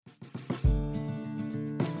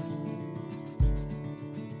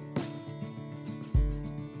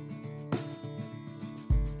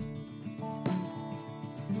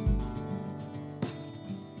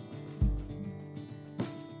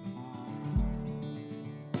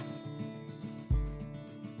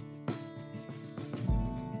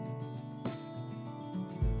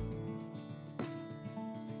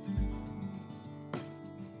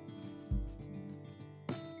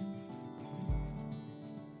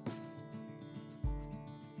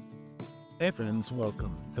Hey friends,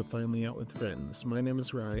 welcome to Finally Out with Friends. My name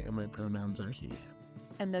is Rye and my pronouns are he.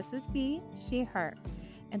 And this is B, she, her.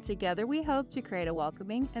 And together we hope to create a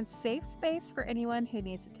welcoming and safe space for anyone who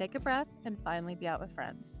needs to take a breath and finally be out with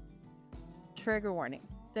friends. Trigger warning.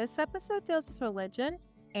 This episode deals with religion,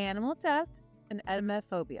 animal death, and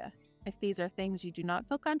edemophobia. If these are things you do not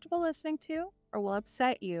feel comfortable listening to or will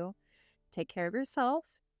upset you, take care of yourself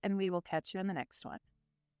and we will catch you in the next one.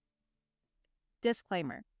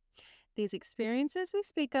 Disclaimer. These experiences we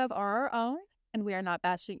speak of are our own, and we are not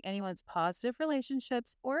bashing anyone's positive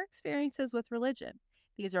relationships or experiences with religion.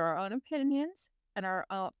 These are our own opinions and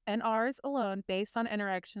ours alone based on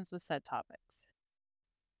interactions with said topics.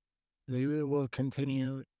 We will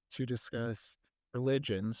continue to discuss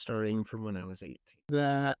religion starting from when I was 18.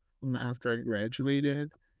 That after I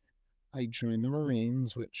graduated, I joined the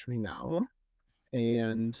Marines, which we know.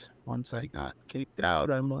 And once I got kicked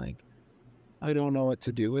out, I'm like, I don't know what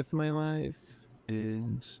to do with my life.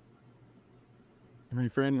 And my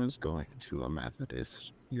friend was going to a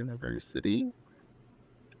Methodist university.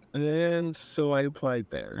 And so I applied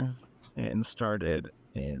there and started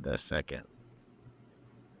in the second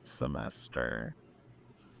semester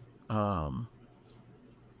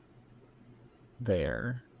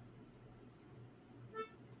there.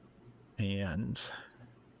 And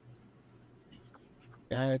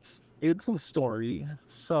it's a story.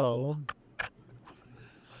 So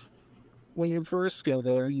when you first go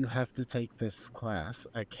there, you have to take this class.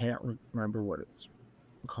 I can't remember what it's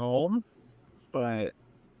called, but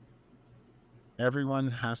everyone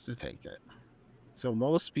has to take it. So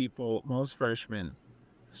most freshmen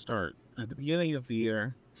start at the beginning of the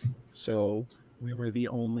year. So we were the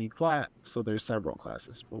only class. So there's several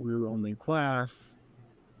classes, but we were the only class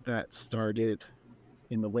that started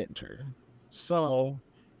in the winter. So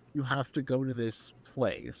you have to go to this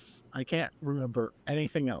place. I can't remember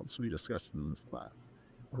anything else we discussed in this class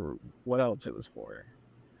or what else it was for.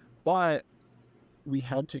 But we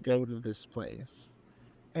had to go to this place.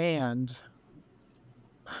 And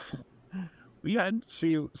we had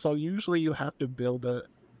to, so usually you have to build a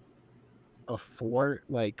fort,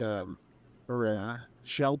 like or a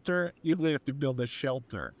shelter. Usually you have to build a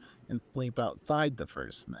shelter and sleep outside the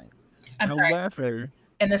first night. However,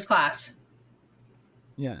 in this class.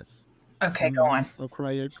 Yes. Okay, go on.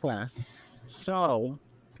 Required class. So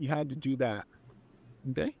you had to do that.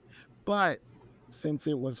 Okay. But since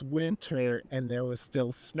it was winter and there was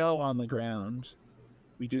still snow on the ground,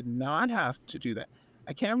 we did not have to do that.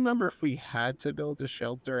 I can't remember if we had to build a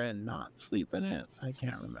shelter and not sleep in it. I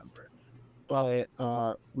can't remember. But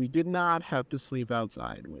we did not have to sleep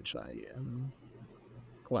outside, which I am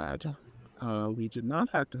glad. We did not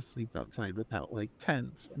have to sleep outside without like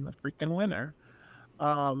tents in the freaking winter.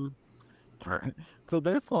 So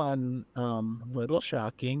this one, little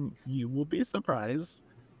shocking. You will be surprised.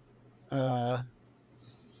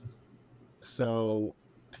 So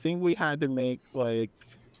I think we had to make like,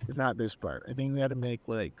 not this part. I think we had to make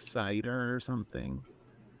like cider or something,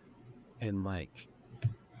 and like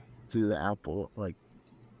do the apple, like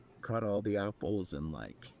cut all the apples and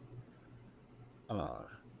like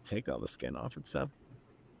take all the skin off and stuff.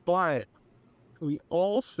 But we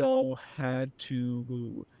also had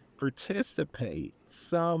to participate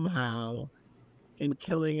somehow in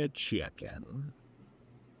killing a chicken.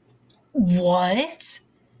 What?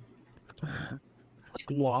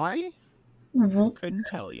 Why? Couldn't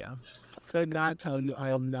tell you. Could not tell you. I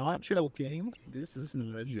am not joking. This is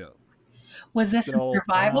not a joke. Was this a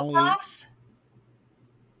survival class?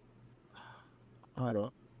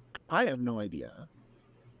 I have no idea.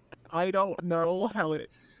 I don't know how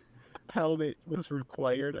it was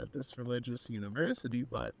required at this religious university,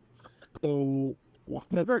 but so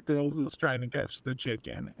one of our girls was trying to catch the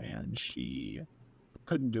chicken and she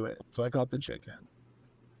couldn't do it. So I caught the chicken.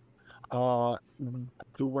 The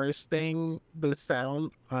worst thing, the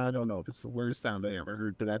sound, I don't know if it's the worst sound I ever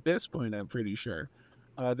heard, but at this point, I'm pretty sure.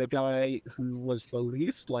 The guy who was the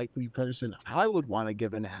least likely person I would want to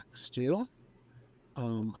give an axe to,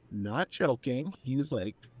 not joking, he was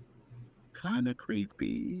like kind of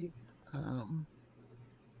creepy.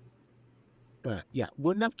 But yeah,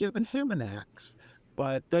 wouldn't have given him an axe,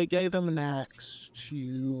 but they gave him an axe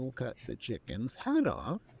to cut the chicken's head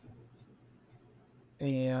off.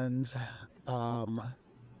 And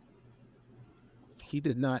he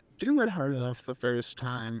did not do it hard enough the first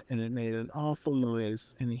time, and it made an awful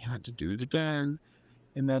noise, and he had to do it again.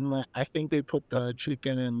 And then I think they put the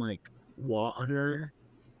chicken in like water,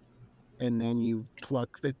 and then you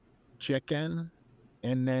pluck the chicken.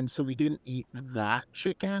 And then so we didn't eat that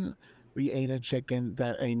chicken. We ate a chicken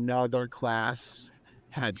that another class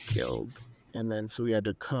had killed. And then so we had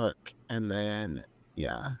to cook, and then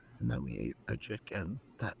we ate a chicken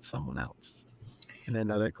that someone else in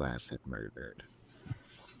another class had murdered.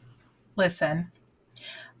 Listen,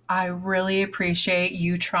 I really appreciate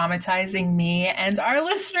you traumatizing me and our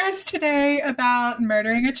listeners today about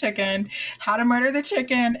murdering a chicken, how to murder the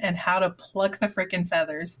chicken, and how to pluck the freaking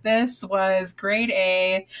feathers. This was grade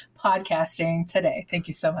A podcasting today. Thank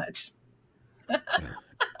you so much.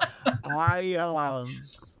 I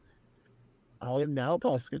am now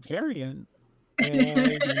pescatarian, and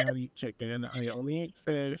I do not eat chicken. I only eat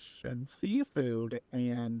fish and seafood,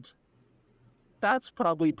 and that's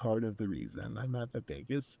probably part of the reason. I'm not the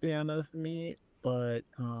biggest fan of meat, but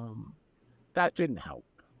that didn't help.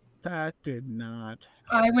 That did not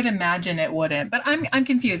help. I would imagine it wouldn't, but I'm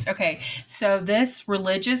confused. Okay, so this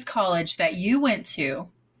religious college that you went to,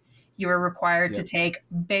 you were required to Yep. take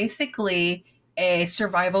basically a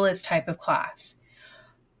survivalist type of class.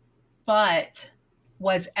 But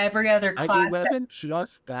was every other It class wasn't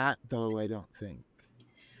just that, though, I don't think.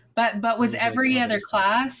 but was It was like every other other stuff.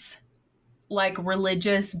 class like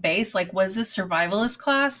religious based? Like was this survivalist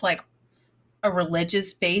class like a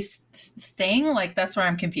religious based thing? Like that's where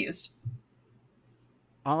I'm confused.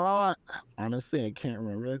 Honestly, I can't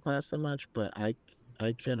remember the class so much, but I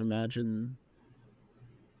can imagine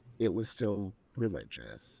it was still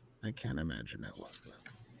religious. I can't imagine it wasn't.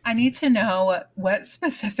 I need to know what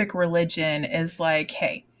specific religion is like,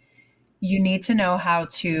 hey, you need to know how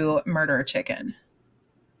to murder a chicken.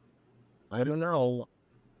 I don't know.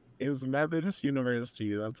 It was Methodist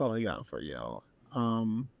University. That's all I got for you.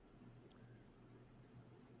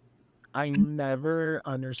 I never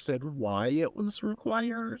understood why it was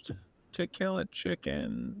required to kill a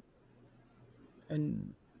chicken,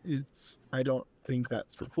 and I don't think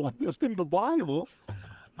that's reflected in the Bible.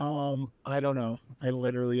 I don't know. I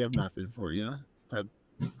literally have nothing for you. But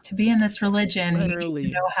To be in this religion, you need to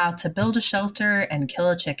literally, know how to build a shelter and kill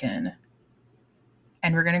a chicken.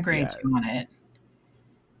 And we're going to grade yeah. you on it.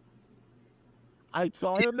 I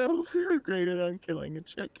thought I never graded on killing a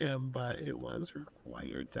chicken, but it was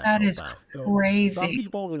required to That help is out. So some crazy.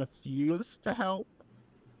 people refused to help.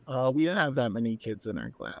 We didn't have that many kids in our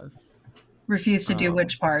class. Refuse to do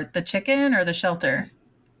which part? The chicken or the shelter?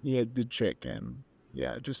 Yeah, the chicken.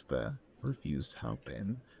 Yeah, just the refused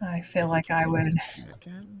helping. I feel like I would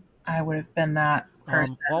have been that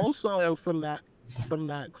person. Also from that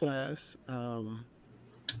class,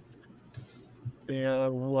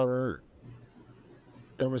 there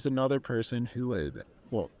was another person who had,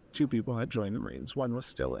 well, two people had joined the Marines. One was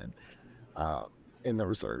still in the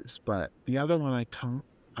reserves, but the other one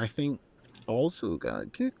I think also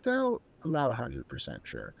got kicked out. I'm not 100%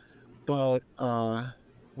 sure. But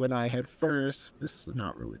when I had first, this is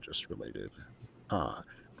not religious related, but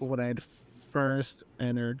when I had first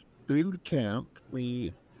entered boot camp,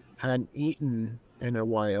 we hadn't eaten in a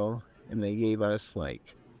while, and they gave us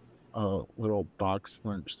like a little box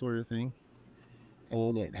lunch sort of thing,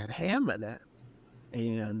 and it had ham in it.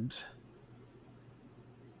 And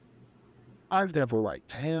I've never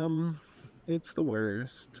liked ham. It's the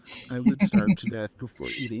worst. I would starve to death before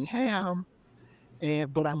eating ham.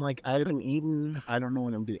 But I'm like, I haven't eaten. I don't know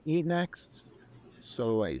what I'm gonna eat next.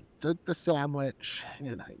 So I took the sandwich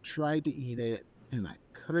and I tried to eat it, and I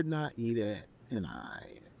could not eat it, and I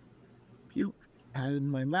puked, had it in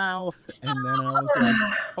my mouth, and then I was like,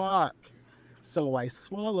 fuck. So I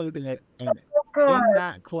swallowed it, and in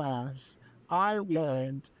that class, I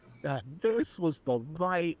learned that this was the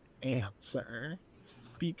right answer,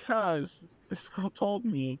 because this girl told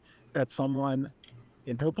me that someone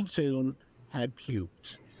in her platoon had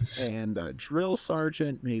puked, and a drill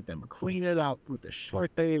sergeant made them clean it up with the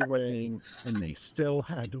shirt they were wearing, and they still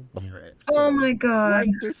had to wear it. So, Oh my god. right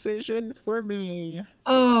decision for me.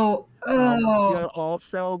 Oh. You're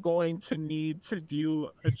also going to need to do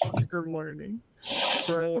a trigger warning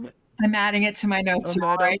for I'm adding it to my notes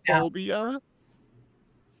right now. emetophobia.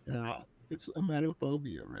 Yeah, it's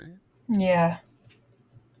emetophobia, right? Yeah.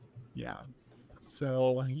 Yeah.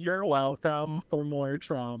 So you're welcome for more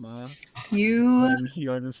trauma. You I'm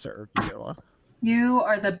here to serve you. you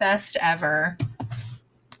are the best ever.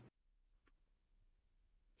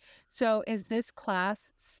 So, is this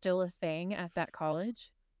class still a thing at that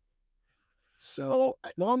college? So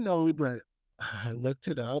I don't know, but I looked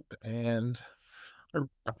it up, and there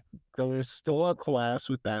was still a class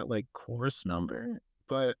with that like course number,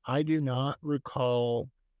 but I do not recall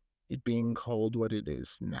it being called what it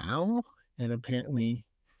is now. And apparently,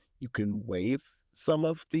 you can waive some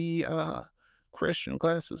of the Christian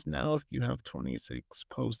classes now if you have 26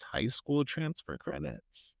 post high school transfer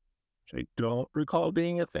credits. which I don't recall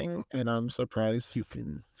being a thing, and I'm surprised you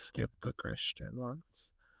can skip the Christian ones.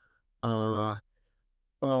 Uh,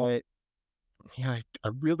 but yeah, I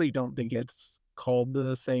really don't think it's called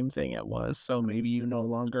the same thing it was. So maybe you no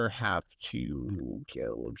longer have to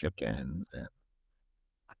kill chickens and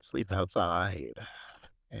sleep outside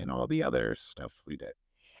and all the other stuff we did.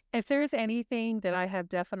 If there's anything that I have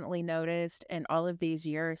definitely noticed in all of these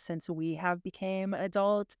years since we have became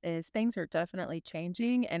adults is things are definitely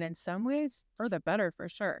changing and in some ways for the better for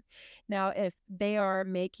sure. Now, if they are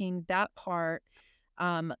making that part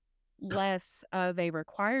um less of a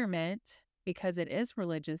requirement because it is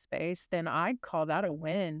religious based, then I'd call that a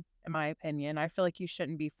win in my opinion. I feel like you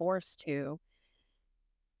shouldn't be forced to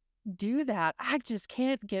do that. I just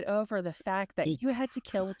can't get over the fact that you had to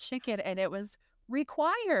kill a chicken and it was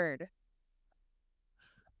required.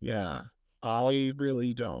 Yeah, I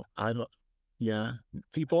really don't. I don't. Yeah,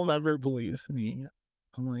 people never believe me.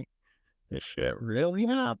 I'm like, this shit really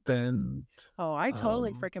happened. Oh, I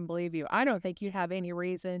totally Um, freaking believe you. I don't think you'd have any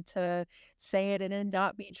reason to say it and it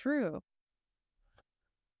not be true.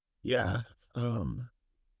 yeah. Um,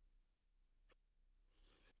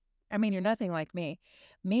 I mean, you're nothing like me.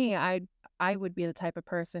 Me, I would be the type of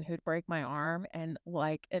person who'd break my arm and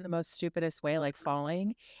like in the most stupidest way, like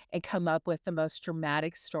falling, and come up with the most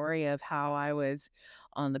dramatic story of how I was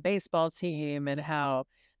on the baseball team and how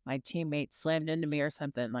my teammate slammed into me or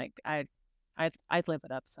something. Like I'd live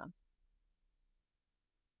it up some.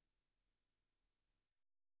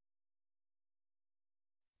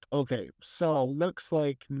 okay, so looks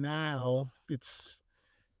like now it's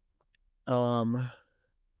um.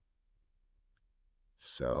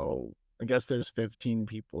 So I guess there's 15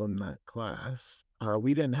 people in that class.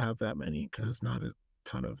 We didn't have that many because not a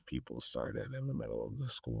ton of people started in the middle of the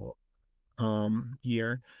school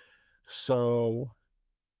year. So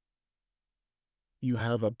you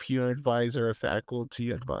have a peer advisor, a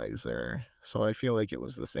faculty advisor. So I feel like it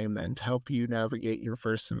was the same then to help you navigate your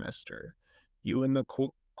first semester. You and the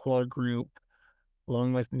core group,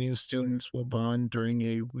 along with new students, will bond during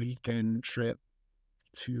a weekend trip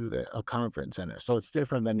to a conference center. So it's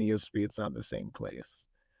different than it used to be. It's not the same place.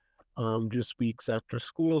 Just weeks after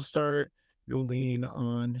school start, you'll lean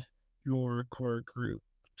on your core group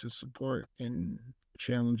to support and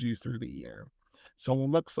challenge you through the year. So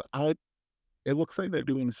it looks like they're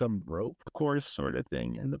doing some rope course sort of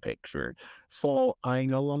thing in the picture. So I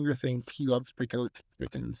no longer think you have to pick out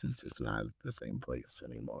chicken since it's not the same place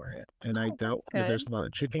anymore. And I Oh, doubt that's that good. there's a lot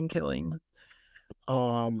of chicken killing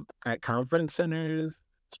at conference centers,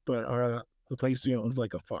 but the place you know is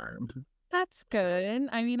like a farm. That's So good.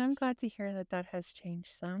 I mean, I'm glad to hear that that has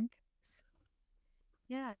changed some. 'Cause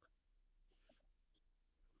yeah.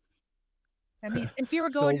 I mean, if you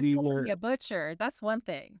were so going to we school to be were a butcher, that's one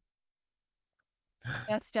thing.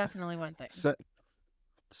 That's definitely one thing. so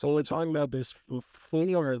So we're talking about this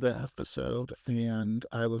before the episode, and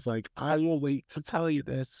I was like, I will wait to tell you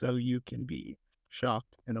this so you can be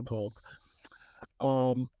shocked and appalled.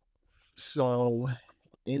 Um, so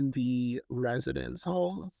in the residence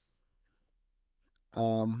halls,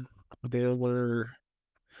 um, there were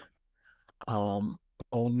um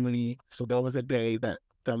only so there was a day that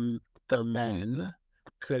the men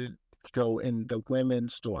could go in the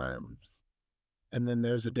women's dorms. And then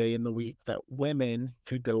there's a day in the week that women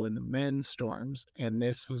could go in the men's dorms. And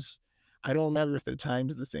this was, I don't remember if the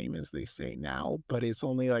time's the same as they say now, but it's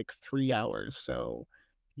only like 3 hours.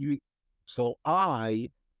 You, so I,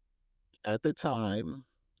 at the time,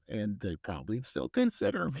 and they probably still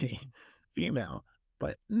consider me female,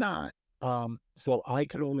 but not. So I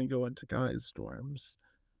could only go into guys' dorms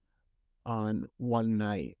on one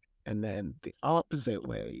night. And then the opposite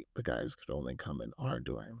way, the guys could only come in our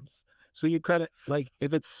dorms. So you kind of like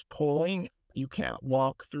if it's polling, you can't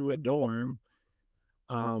walk through a dorm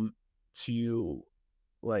um to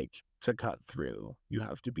like to cut through. You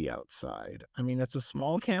have to be outside. I mean, it's a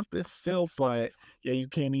small campus still, but yeah, you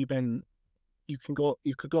could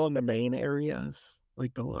go in the main areas,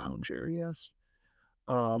 like the lounge areas.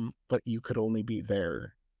 But you could only be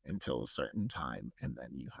there until a certain time and then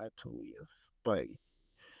you had to leave. But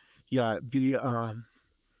yeah, the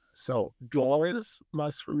so doors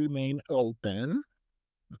must remain open.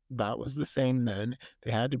 That was the same then.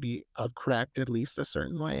 They had to be cracked at least a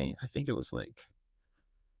certain way. I think it was like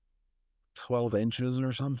 12 inches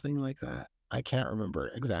or something like that. I can't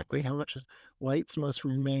remember exactly how much. Lights must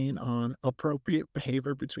remain on. Appropriate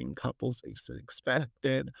behavior between couples is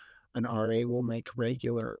expected. An RA will make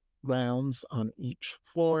regular rounds on each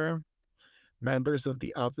floor. Members of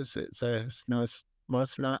the opposite sex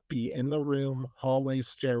must not be in the room, hallways,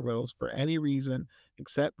 stairwells for any reason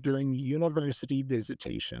except during university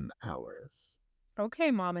visitation hours. Okay,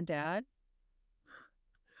 mom and dad.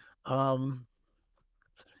 Um,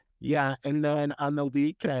 yeah, and then on the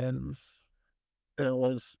weekends, there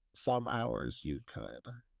was some hours you could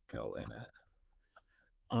go in it.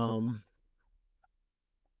 Um,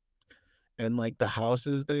 and like the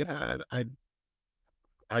houses they had,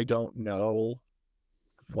 I don't know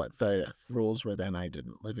what the rules were then. I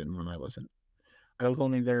didn't live in when I was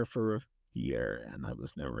only there for a year and I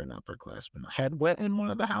was never an upperclassman. I had went in one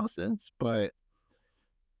of the houses, but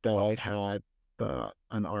though I'd had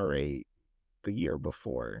an RA the year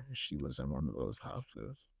before, she was in one of those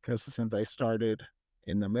houses. Because since I started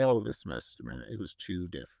in the middle of the semester, it was 2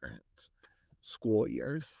 different school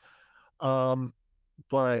years.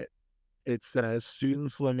 But it says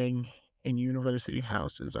students living in university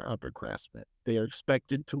houses are upperclassmen. They are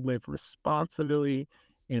expected to live responsibly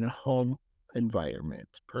in a home environment.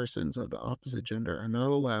 Persons of the opposite gender are not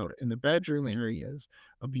allowed in the bedroom areas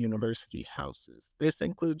of university houses. This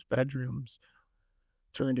includes bedrooms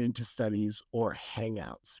turned into studies or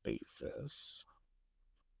hangout spaces.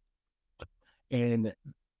 And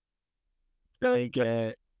they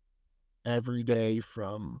get every day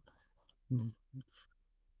from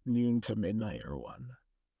noon to midnight or 1.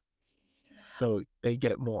 So they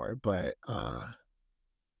get more, but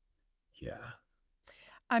yeah.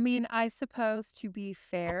 I mean, I suppose to be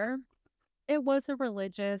fair, it was a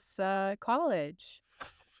religious college.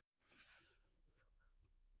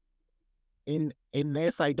 In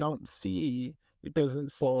this I don't see, it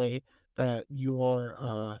doesn't say that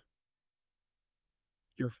your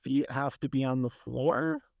feet have to be on the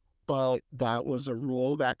floor, but that was a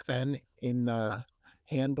rule back then in the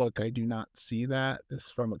handbook. I do not see that. This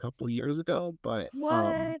is from a couple of years ago, but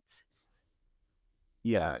What?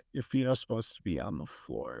 yeah, your feet are supposed to be on the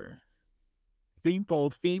floor. I think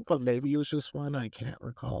both feet, but maybe it was just one. I can't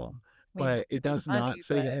recall. I mean, not But it to be does funny, not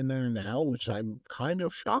say but it in there now, which I'm kind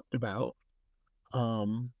of shocked about.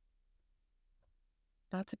 Um,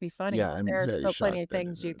 not to be funny, yeah, but I'm there are very still plenty shocked of that it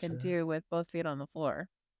things you is can here. do with both feet on the floor.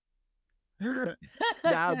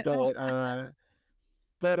 Yeah,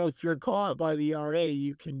 but if you're caught by the RA,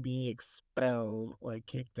 you can be expelled, like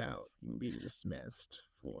kicked out. You can be dismissed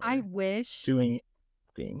I for wish doing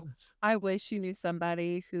things. I wish you knew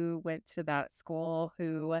somebody who went to that school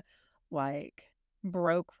who like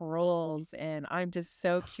broke rules, and I'm just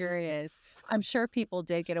so curious. I'm sure people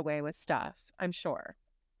did get away with stuff. I'm sure.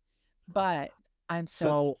 But I'm so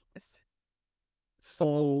So, curious.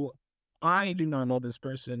 so I do not know this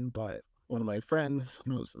person, but one of my friends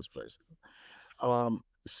knows this person.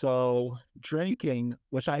 So drinking,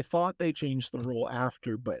 which I thought they changed the rule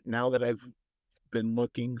after, but now that I've been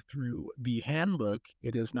looking through the handbook,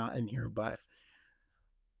 it is not in here, but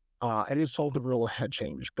I was told the rule had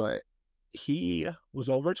changed, but he was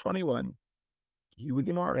over 21. He was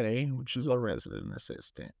an RA, which is a resident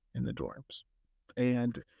assistant in the dorms.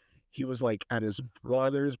 And he was like at his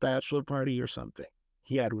brother's bachelor party or something.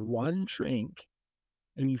 He had one drink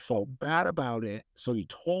and he felt bad about it. So he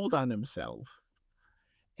told on himself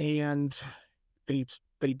and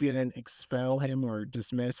they didn't expel him or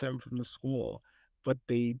dismiss him from the school, but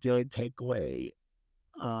they did take away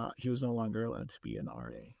he was no longer allowed to be an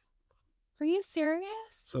RA. Are you serious?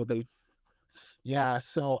 So they yeah,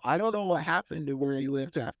 so I don't know what happened to where he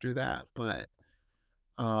lived after that, but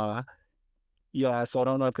uh yeah, so I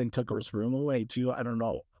don't know if they took his room away too. I don't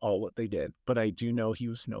know all what they did, but I do know he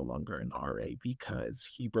was no longer an RA because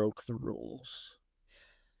he broke the rules.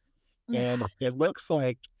 And it looks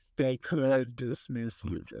like they could dismiss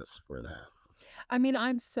you just for that. I mean,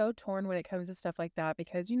 I'm so torn when it comes to stuff like that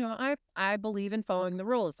because I believe in following the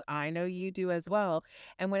rules. I know you do as well.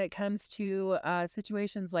 And when it comes to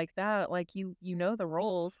situations like that, like you know the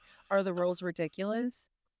rules. Are the rules ridiculous?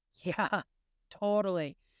 Yeah,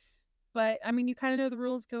 totally. But I mean, you kind of know the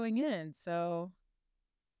rules going in, so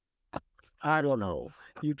I don't know.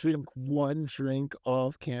 You drink one drink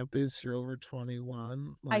off campus, you're over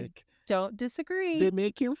 21. I Like, don't disagree. they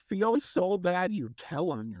make you feel so bad you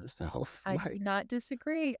tell on yourself. I do Like, not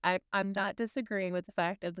disagree. I'm not disagreeing with the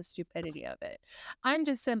fact of the stupidity of it. I'm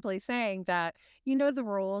just simply saying that you know the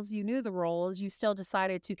rules, you knew the rules, you still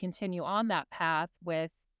decided to continue on that path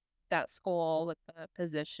with that school, with the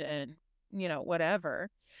position, whatever.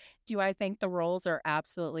 Do I think the rules are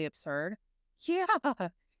absolutely absurd? Yeah.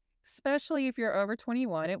 Especially if you're over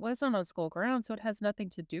 21. It was on school ground, so it has nothing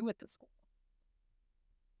to do with the school.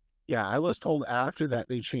 yeah, I was told after that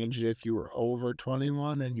they changed it if you were over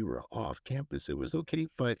 21 and you were off campus, it was okay.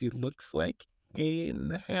 But it looks like in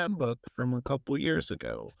the handbook from a couple years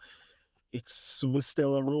ago, was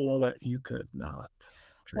still a rule that you could not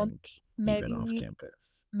Well, drink even off maybe campus.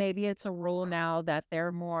 maybe it's a rule now that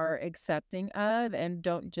they're more accepting of and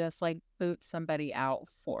don't just like boot somebody out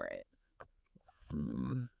for it.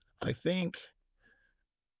 I think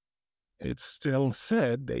it still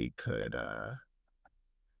said they could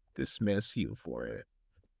dismiss you for it,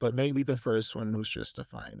 but maybe the first one was just a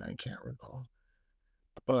fine. I can't recall.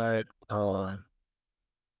 But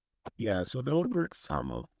yeah, so those were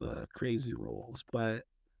some of the crazy rules. But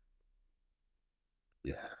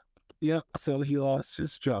yeah, so he lost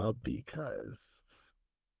his job because,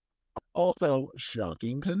 although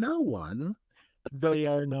shocking to no one, they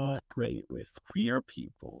are not great with queer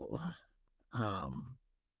people. Um,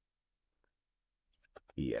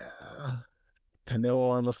 yeah. And there were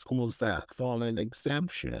one of the schools that fall an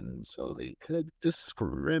exemption, so they could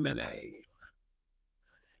discriminate.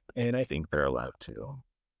 And I think they're allowed to.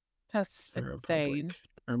 That's They're a insane.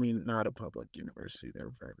 not a public university, they're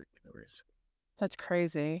a private university. That's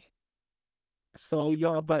crazy. So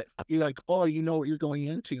yeah, but you're like, oh, you know what you're going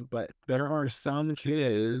into, but there are some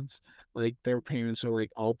kids, like their parents are like,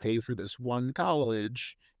 I'll pay for this one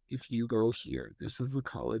college if you go here. This is the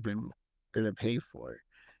college I'm gonna pay for.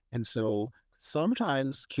 And so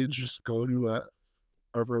sometimes kids just go to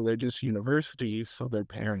a religious university so their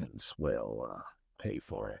parents will pay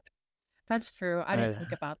for it. That's true. I didn't And,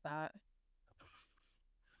 think about that.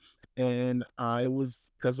 and I was,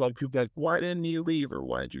 because like people like, why didn't you leave or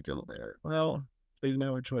why did you go there? Well, they didn't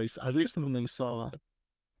have a choice. I recently saw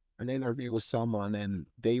an interview with someone and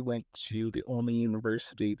they went to the only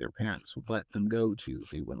university their parents would let them go to.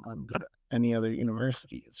 They wouldn't let them go to any other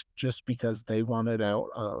universities just because they wanted out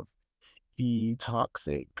of the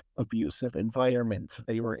toxic, abusive environment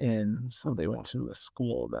they were in. So they went to a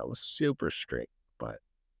school that was super strict, but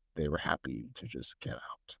they were happy to just get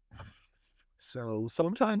out. So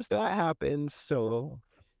sometimes that happens. So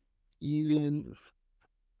even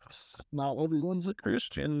not everyone's a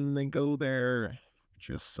Christian, they go there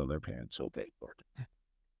just so their parents will pay for it.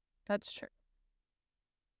 That's true.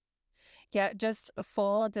 Yeah, just a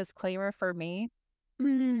full disclaimer for me.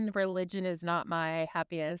 Religion is not my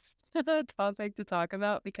happiest topic to talk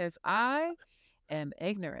about because I am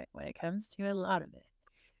ignorant when it comes to a lot of it.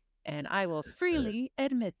 And I will freely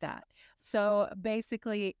admit that. So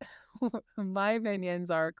basically, my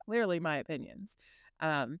opinions are clearly my opinions.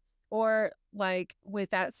 Um, or like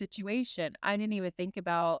with that situation, I didn't even think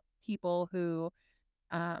about people who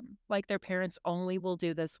like their parents only will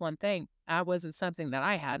do this one thing. That wasn't something that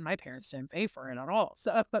I had. My parents didn't pay for it at all.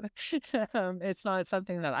 So it's not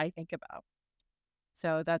something that I think about.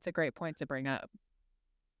 So that's a great point to bring up.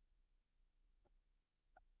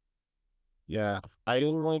 Yeah, I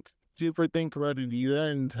didn't like super think about it either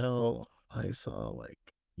until I saw like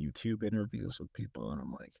YouTube interviews with people, and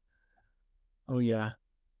I'm like, oh yeah,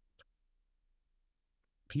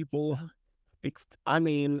 people. I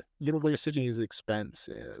mean, university is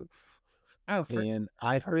expensive, Oh, for and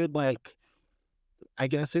I heard like, I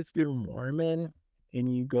guess if you're Mormon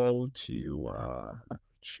and you go to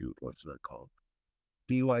shoot, what's that called?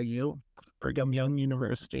 BYU, Brigham Young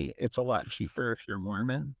University, it's a lot cheaper if you're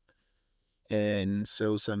Mormon. And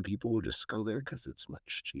so some people will just go there because it's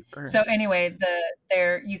much cheaper. So anyway,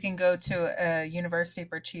 you can go to a university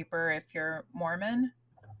for cheaper if you're Mormon.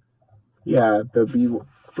 Yeah,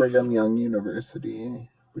 Brigham Young University,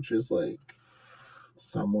 which is like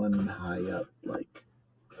someone high up. Like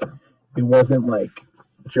it wasn't like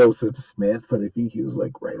Joseph Smith, but I think he was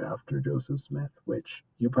like right after Joseph Smith, which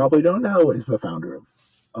you probably don't know is the founder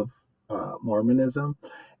of Mormonism.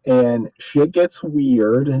 And shit gets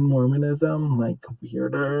weird in Mormonism, like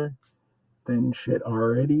weirder than shit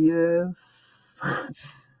already is.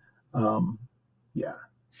 um, yeah.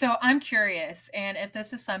 So I'm curious, and if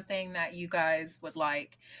this is something that you guys would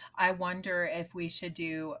like, I wonder if we should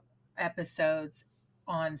do episodes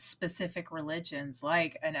on specific religions,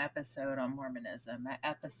 like an episode on Mormonism, an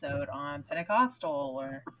episode on Pentecostal,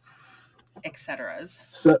 or etc.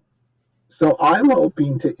 So So I'm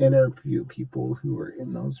hoping to interview people who are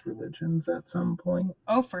in those religions at some point.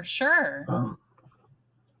 Oh, for sure.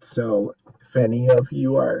 So if any of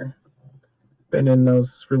you are been in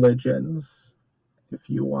those religions, if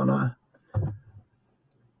you wanna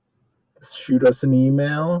shoot us an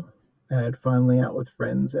email at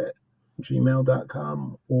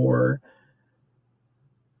finallyoutwithfriends@gmail.com, or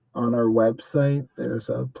on our website, there's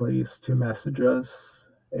a place to message us.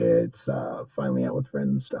 It's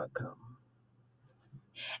finallyoutwithfriends.com.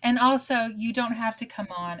 And also, you don't have to come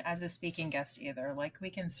on as a speaking guest either. Like,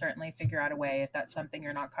 we can certainly figure out a way if that's something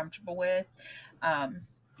you're not comfortable with, and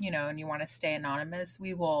you want to stay anonymous.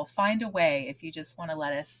 We will find a way if you just want to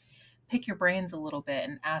let us pick your brains a little bit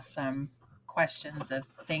and ask some questions of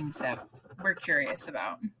things that we're curious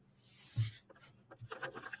about.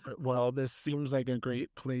 Well, this seems like a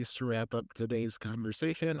great place to wrap up today's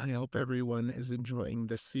conversation. I hope everyone is enjoying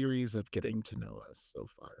this series of getting to know us so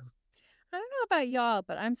far. I don't know about y'all,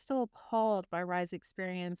 but I'm still appalled by Rye's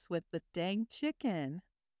experience with the dang chicken.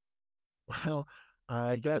 Well,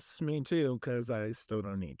 I guess me too, because I still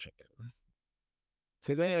don't eat chicken.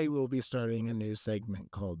 Today, I will be starting a new segment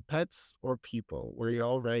called Pets or People, where you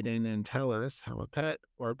all write in and tell us how a pet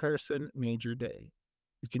or a person made your day.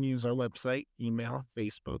 You can use our website, email,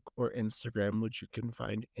 Facebook, or Instagram, which you can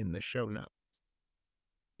find in the show notes.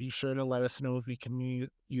 Be sure to let us know if we can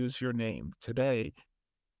use your name. Today,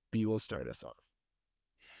 B will start us off.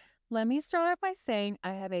 Let me start off by saying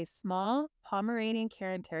I have a small Pomeranian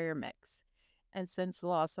Cairn Terrier mix. And since the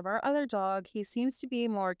loss of our other dog, he seems to be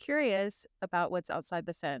more curious about what's outside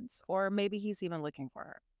the fence, or maybe he's even looking for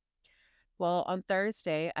her. Well, on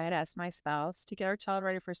Thursday, I had asked my spouse to get our child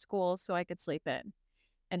ready for school so I could sleep in.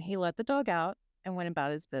 And he let the dog out and went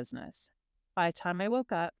about his business. By the time I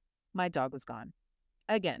woke up, my dog was gone.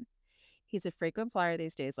 Again, he's a frequent flyer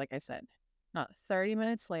these days, like I said. Not 30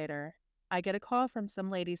 minutes later, I get a call from some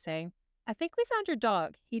lady saying, "I think we found your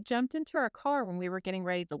dog. He jumped into our car when we were getting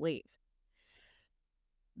ready to leave."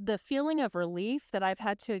 The feeling of relief that I've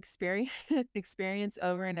had to experience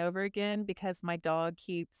over and over again because my dog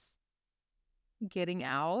keeps getting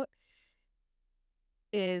out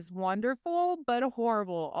is wonderful, but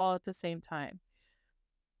horrible all at the same time.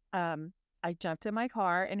 I jumped in my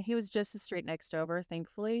car and he was just the street next over,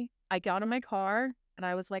 thankfully. I got in my car and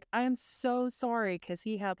I was like, I am so sorry, because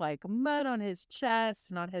he had like mud on his chest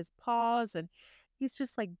and on his paws, and he's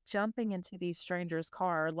just like jumping into these strangers'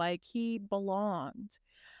 car like he belonged.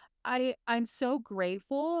 I'm so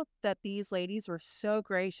grateful that these ladies were so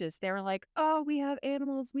gracious. They were like, "Oh, we have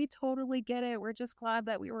animals. We totally get it. We're just glad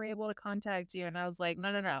that we were able to contact you." And I was like,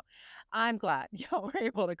 "No, no, no. I'm glad y'all were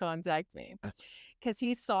able to contact me." Because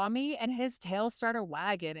he saw me and his tail started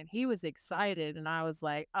wagging and he was excited. And I was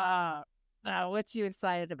like, what you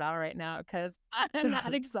excited about right now? Because I'm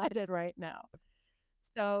not excited right now.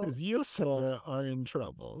 So Because you still are in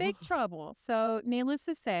trouble. big trouble. So needless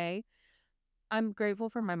to say, I'm grateful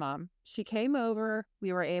for my mom. She came over.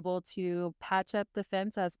 We were able to patch up the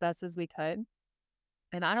fence as best as we could.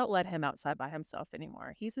 And I don't let him outside by himself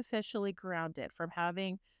anymore. He's officially grounded from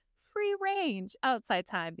having free range outside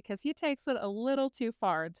time because he takes it a little too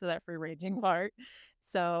far into that free ranging part.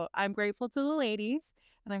 So I'm grateful to the ladies,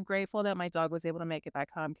 and I'm grateful that my dog was able to make it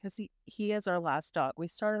back home because he is our last dog. We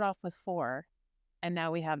started off with 4, and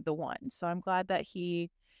now we have the 1. So I'm glad that he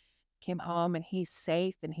came home and he's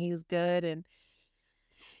safe and he's good, and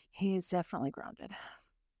he's definitely grounded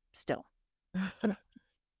still.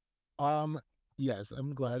 Yes,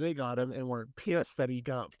 I'm glad they got him and weren't pissed that he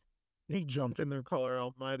jumped in their car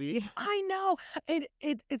all muddy. I know.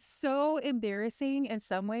 It's so embarrassing in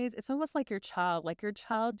some ways. It's almost like your child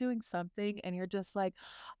doing something and you're just like,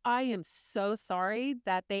 I am so sorry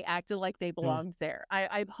that they acted like they belonged there.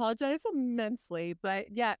 I apologize immensely.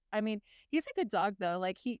 But yeah, I mean, he's a good dog though.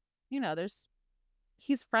 Like he's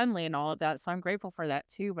friendly and all of that. So I'm grateful for that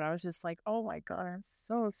too. But I was just like, oh my God, I'm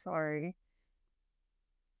so sorry.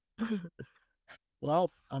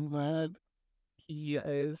 Well, I'm glad he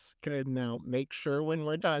is good now. Make sure when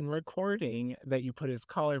we're done recording that you put his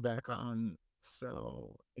collar back on,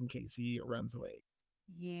 so in case he runs away.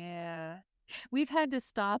 Yeah. We've had to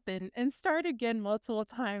stop and start again multiple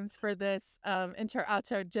times for this intro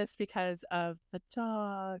outro just because of the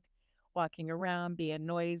dog walking around, being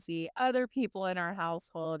noisy, other people in our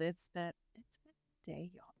household. It's been a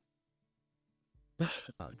day, y'all.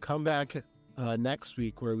 Come back next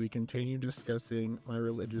week where we continue discussing my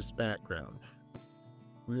religious background.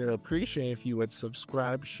 We would appreciate if you would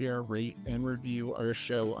subscribe, share, rate, and review our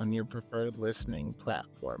show on your preferred listening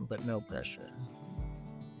platform, but no pressure.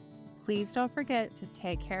 Please don't forget to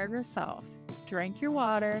take care of yourself. Drink your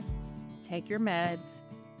water, take your meds,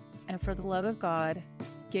 and for the love of God,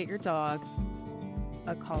 get your dog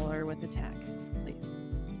a collar with a tag.